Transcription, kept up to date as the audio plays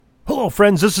Hello,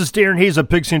 friends. This is Darren Hayes of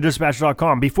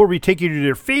PigskinDispatch.com. Before we take you to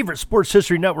your favorite Sports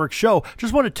History Network show,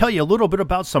 just want to tell you a little bit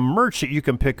about some merch that you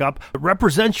can pick up that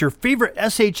represents your favorite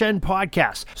SHN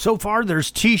podcast. So far, there's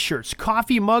t-shirts,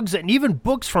 coffee mugs, and even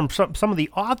books from some of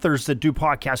the authors that do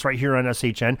podcasts right here on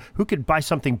SHN. Who could buy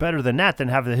something better than that, than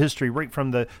have the history right from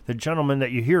the gentleman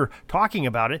that you hear talking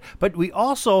about it? But we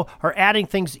also are adding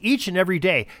things each and every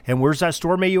day. And where's that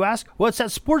store, may you ask? Well, it's at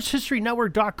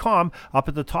SportsHistoryNetwork.com. Up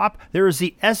at the top, there is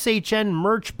the SHN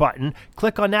merch button.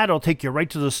 Click on that. It'll take you right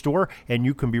to the store, and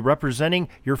you can be representing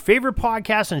your favorite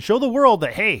podcast and show the world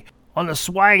that, hey, on the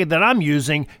swag that I'm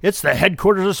using, it's the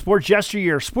headquarters of sports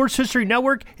yesteryear, Sports History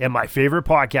Network, and my favorite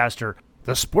podcaster,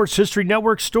 the Sports History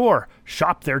Network store.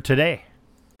 Shop there today.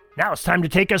 Now it's time to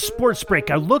take a sports break,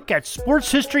 a look at sports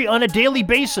history on a daily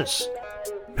basis.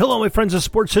 Hello, my friends of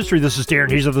sports history. This is Darren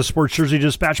Hayes of the Sports Jersey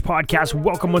Dispatch podcast.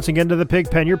 Welcome once again to the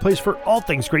Pig Pen, your place for all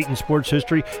things great in sports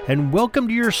history, and welcome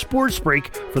to your sports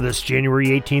break for this January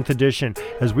 18th edition,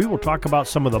 as we will talk about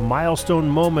some of the milestone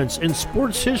moments in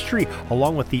sports history,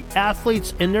 along with the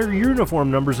athletes and their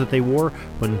uniform numbers that they wore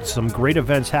when some great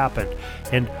events happened.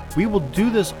 And we will do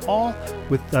this all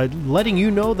with letting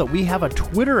you know that we have a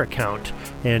Twitter account,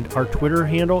 and our Twitter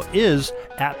handle is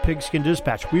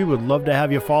 @PigskinDispatch. We would love to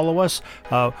have you follow us.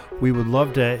 We would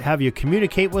love to have you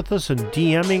communicate with us and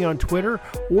DMing on Twitter,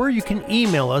 or you can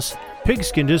email us,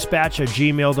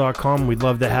 pigskindispatch@gmail.com. We'd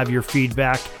love to have your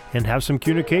feedback and have some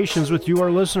communications with you, our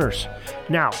listeners.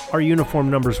 Now, our uniform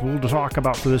numbers we'll talk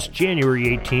about for this January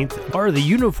 18th are the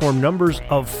uniform numbers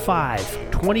of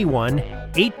 5, 21,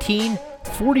 18,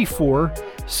 44,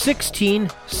 16,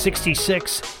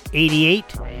 66, 88,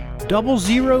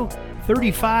 00,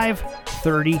 35,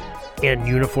 30, and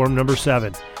uniform number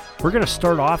 7. We're going to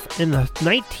start off in the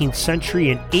 19th century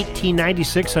in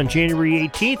 1896 on January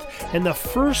 18th, and the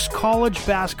first college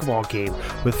basketball game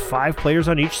with 5 players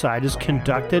on each side is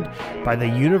conducted by the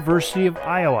University of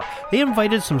Iowa. They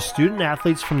invited some student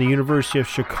athletes from the University of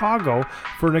Chicago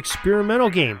for an experimental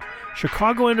game.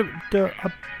 Chicago ended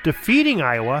up defeating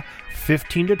Iowa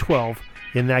 15-12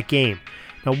 in that game.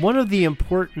 Now, one of the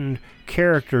important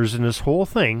characters in this whole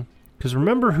thing, because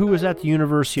remember who was at the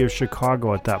University of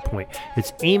Chicago at that point.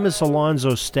 It's Amos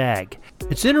Alonzo Stagg.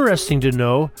 It's interesting to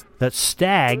know that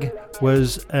Stagg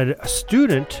was a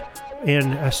student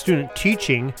and a student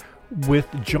teaching with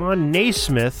John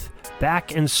Naismith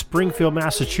back in Springfield,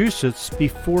 Massachusetts,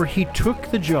 before he took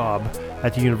the job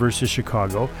at the University of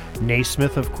Chicago.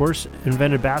 Naismith, of course,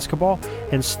 invented basketball,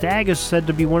 and Stagg is said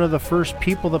to be one of the first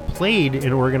people that played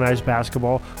in organized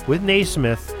basketball with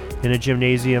Naismith in a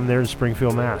gymnasium there in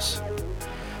Springfield, Mass.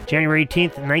 January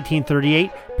 18th,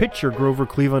 1938, pitcher Grover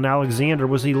Cleveland Alexander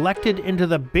was elected into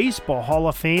the Baseball Hall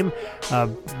of Fame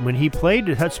when he played.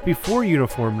 That's before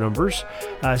uniform numbers.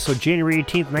 So January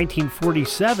 18th,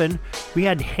 1947, we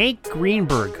had Hank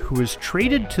Greenberg, who was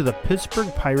traded to the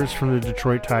Pittsburgh Pirates from the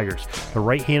Detroit Tigers. The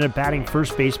right-handed batting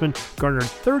first baseman garnered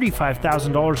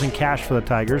 $35,000 in cash for the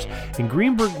Tigers, and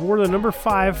Greenberg wore the number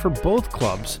 5 for both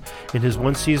clubs. In his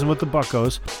one season with the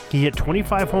Buccos, he hit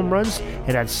 25 home runs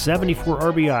and had 74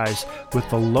 RBIs, with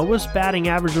the lowest batting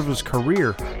average of his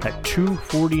career at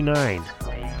 .249.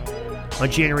 On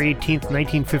January 18th,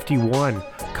 1951,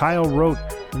 Kyle Rote,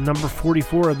 number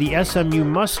 44 of the SMU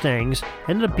Mustangs,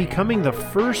 ended up becoming the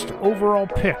first overall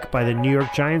pick by the New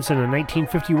York Giants in the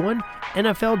 1951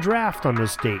 NFL Draft on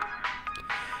this date.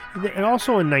 And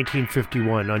also in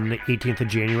 1951, on the 18th of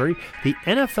January, the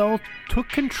NFL took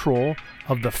control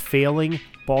of the failing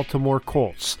Baltimore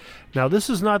Colts. Now, this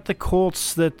is not the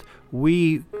Colts that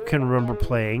we can remember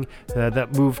playing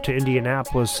that moved to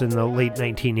Indianapolis in the late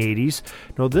 1980s.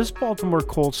 No, this Baltimore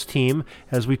Colts team,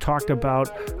 as we talked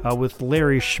about with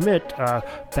Larry Schmidt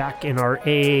back in our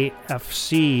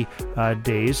AAFC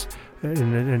days,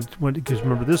 because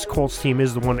remember, this Colts team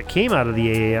is the one that came out of the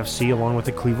AAFC along with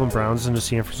the Cleveland Browns and the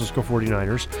San Francisco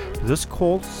 49ers. This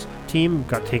Colts team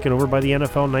got taken over by the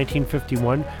NFL in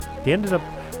 1951. They ended up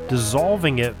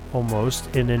dissolving it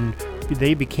almost, and then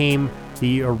they became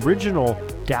the original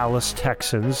Dallas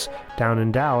Texans down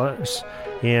in Dallas,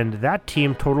 and that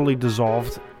team totally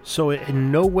dissolved. So it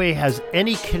in no way has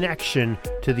any connection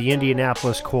to the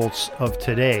Indianapolis Colts of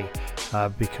today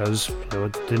because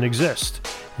it didn't exist.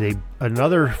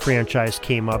 Another franchise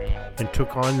came up and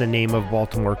took on the name of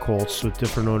Baltimore Colts with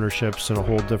different ownerships and a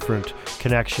whole different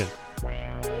connection.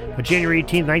 On January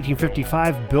 18,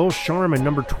 1955, Bill Sharman,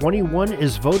 number 21,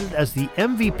 is voted as the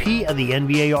MVP of the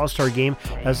NBA All-Star Game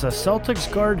as the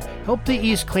Celtics guard helped the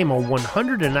East claim a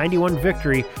 191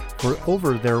 victory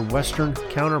over their Western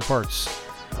counterparts.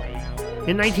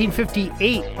 In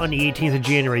 1958, on the 18th of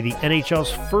January, the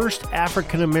NHL's first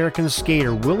African-American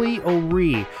skater, Willie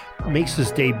O'Ree, makes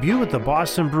his debut with the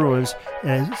Boston Bruins,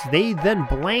 as they then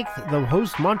blanked the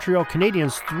host Montreal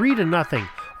Canadiens 3-0.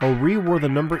 O'Ree wore the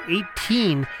number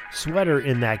 18 sweater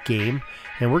in that game,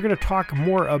 and we're going to talk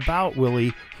more about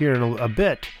Willie here in a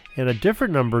bit, and a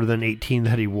different number than 18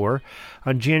 that he wore.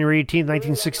 On January 18,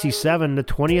 1967, the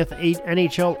 20th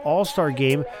NHL All-Star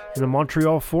Game in the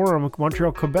Montreal Forum,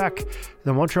 Montreal, Quebec.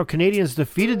 The Montreal Canadiens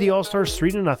defeated the All-Stars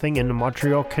 3-0, and the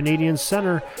Montreal Canadiens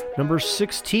center, number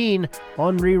 16,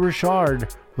 Henri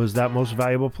Richard, was that most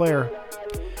valuable player.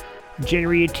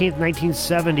 January 18th,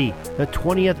 1970, the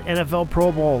 20th NFL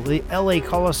Pro Bowl, the LA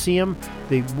Coliseum.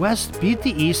 The West beat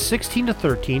the East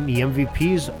 16-13. The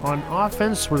MVPs on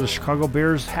offense were the Chicago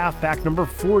Bears halfback number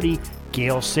 40,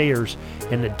 Gale Sayers,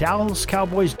 and the Dallas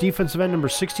Cowboys defensive end number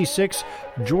 66,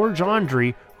 George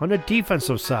Andre, on the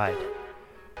defensive side.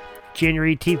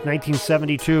 January 18th,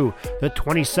 1972, the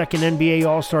 22nd NBA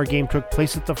All-Star Game took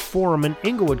place at the Forum in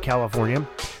Inglewood, California.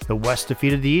 The West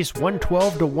defeated the East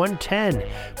 112-110.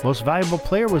 Most valuable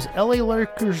player was LA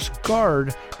Lakers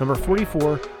guard number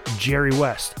 44, Jerry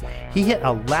West. He hit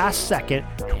a last-second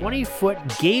 20-foot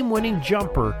game-winning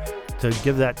jumper to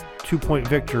give that 2-point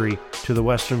victory to the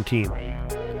Western team.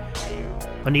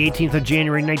 On the 18th of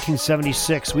January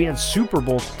 1976, we had Super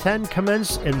Bowl X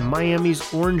commence in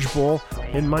Miami's Orange Bowl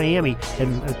in Miami,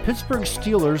 and the Pittsburgh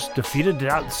Steelers defeated the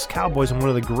Dallas Cowboys in one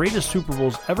of the greatest Super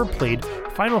Bowls ever played.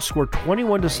 Final score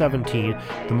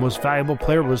 21-17. The most valuable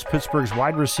player was Pittsburgh's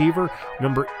wide receiver,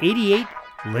 number 88,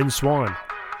 Lynn Swann.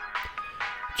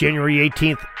 January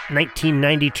 18th,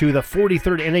 1992, the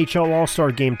 43rd NHL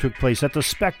All-Star Game took place at the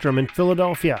Spectrum in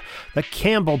Philadelphia. The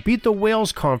Campbell beat the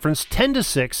Wales Conference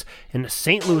 10-6, and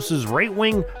St. Louis's right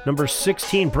wing, number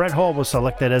 16, Brett Hull, was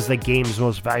selected as the game's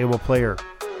most valuable player.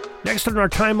 Next on our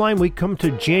timeline, we come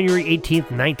to January 18th,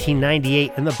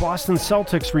 1998, and the Boston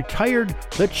Celtics retired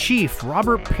the Chief,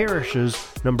 Robert Parrish's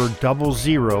number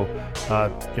 00.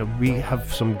 We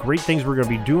have some great things we're going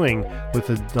to be doing with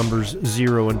the numbers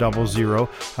 0 and 00.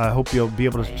 I hope you'll be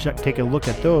able to take a look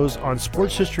at those on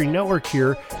Sports History Network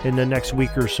here in the next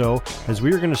week or so, as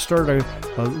we are going to start a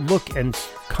look and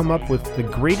come up with the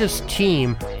greatest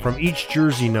team from each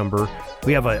jersey number.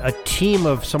 We have a team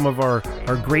of some of our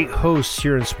great hosts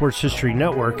here in Sports History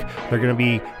Network. They're going to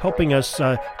be helping us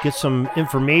get some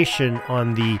information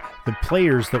on the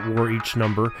players that wore each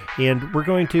number, and we're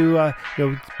going to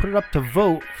put it up to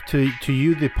vote to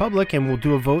you, the public, and we'll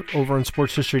do a vote over on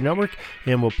Sports History Network,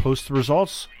 and we'll post the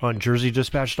results on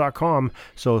JerseyDispatch.com.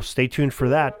 So stay tuned for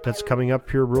that. That's coming up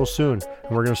here real soon,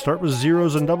 and we're going to start with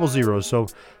 0s and 00s. So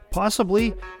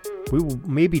possibly we will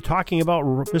maybe talking about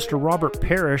Mr. Robert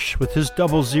Parrish with his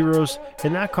 00s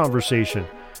in that conversation.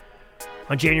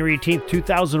 On January 18th,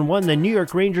 2001, the New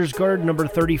York Rangers guard number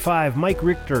 35, Mike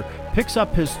Richter, picks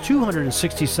up his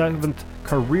 267th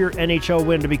career NHL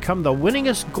win to become the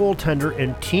winningest goaltender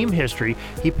in team history.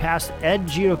 He passed Ed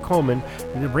Giacomin.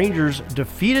 The Rangers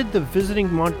defeated the visiting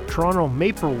Toronto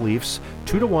Maple Leafs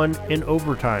 2-1 in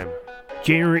overtime.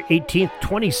 January 18th,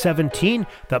 2017,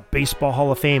 the Baseball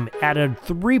Hall of Fame added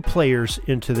 3 players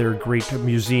into their great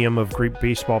museum of great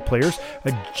baseball players.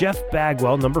 Jeff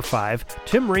Bagwell, number 5,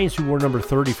 Tim Raines, who wore number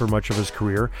 30 for much of his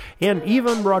career, and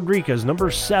Ivan Rodriguez, number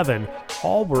 7,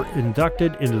 all were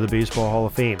inducted into the Baseball Hall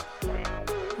of Fame.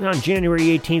 On January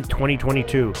 18th,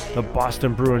 2022, the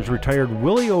Boston Bruins retired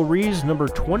Willie O'Ree's number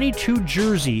 22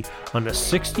 jersey on the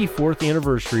 64th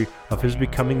anniversary of his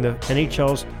becoming the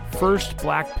NHL's first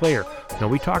black player. Now,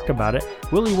 we talked about it.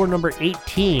 Willie wore number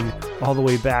 18 all the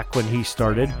way back when he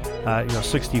started,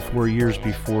 64 years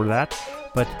before that.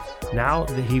 But now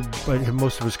that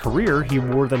most of his career, he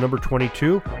wore the number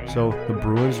 22, so the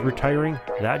Bruins retiring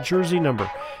that jersey number.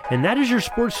 And that is your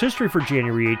sports history for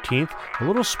January 18th. A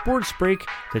little sports break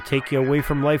to take you away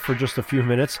from life for just a few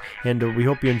minutes, and we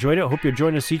hope you enjoyed it. Hope you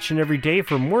join us each and every day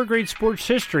for more great sports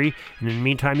history. And in the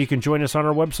meantime, you can join us on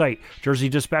our website,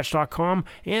 JerseyDispatch.com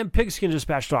and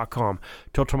PigskinDispatch.com.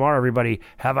 Till tomorrow, everybody,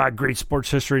 have a great sports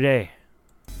history day.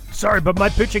 Sorry, but my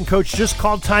pitching coach just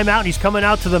called timeout and he's coming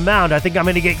out to the mound. I think I'm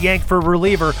going to get yanked for a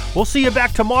reliever. We'll see you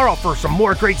back tomorrow for some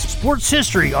more great sports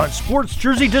history on Sports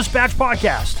Jersey Dispatch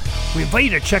Podcast. We invite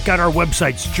you to check out our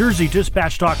websites,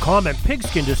 JerseyDispatch.com and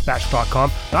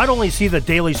PigskinDispatch.com. Not only see the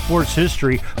daily sports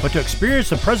history, but to experience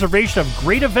the preservation of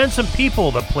great events and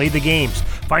people that play the games.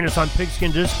 Find us on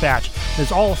Pigskin Dispatch.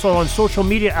 It's also on social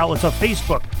media outlets of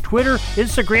Facebook, Twitter,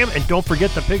 Instagram, and don't forget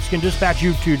the Pigskin Dispatch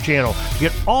YouTube channel. You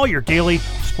get all your daily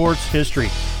sports history.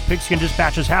 Pigskin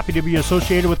Dispatch is happy to be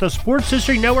associated with the Sports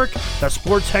History Network, the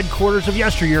sports headquarters of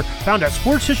yesteryear, found at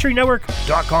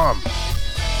sportshistorynetwork.com.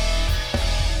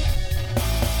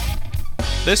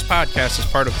 This podcast is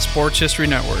part of the Sports History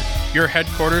Network, your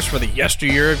headquarters for the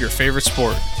yesteryear of your favorite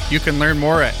sport. You can learn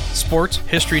more at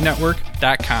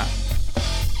sportshistorynetwork.com.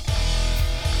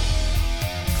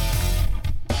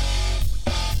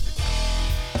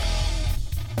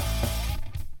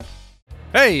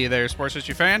 Hey there, sports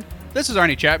history fan. This is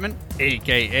Arnie Chapman,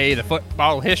 aka the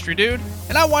Football History Dude,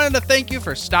 and I wanted to thank you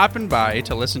for stopping by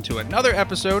to listen to another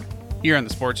episode here on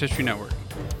the Sports History Network.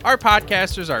 Our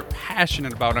podcasters are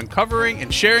passionate about uncovering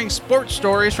and sharing sports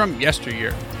stories from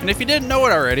yesteryear. And if you didn't know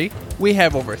it already, we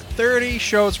have over 30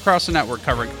 shows across the network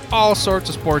covering all sorts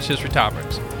of sports history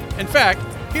topics. In fact,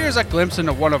 here's a glimpse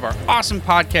into one of our awesome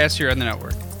podcasts here on the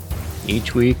network.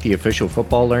 Each week, the official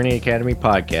Football Learning Academy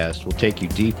podcast will take you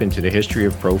deep into the history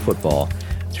of pro football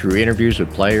through interviews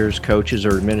with players, coaches,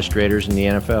 or administrators in the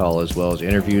NFL, as well as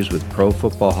interviews with Pro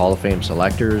Football Hall of Fame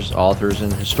selectors, authors,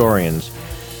 and historians.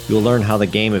 You'll learn how the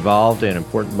game evolved and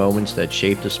important moments that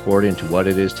shaped the sport into what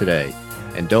it is today.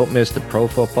 And don't miss the Pro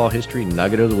Football History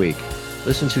Nugget of the Week.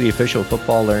 Listen to the official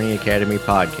Football Learning Academy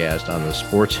podcast on the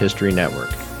Sports History Network.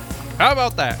 How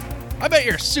about that? I bet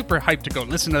you're super hyped to go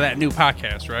listen to that new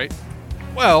podcast, right?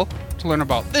 Well, to learn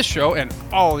about this show and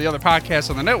all the other podcasts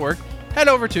on the network, head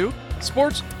over to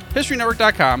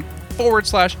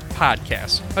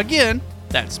sportshistorynetwork.com/podcast. Again,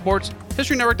 that's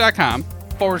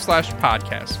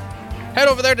sportshistorynetwork.com/podcast. Head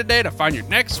over there today to find your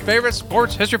next favorite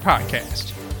sports history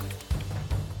podcast.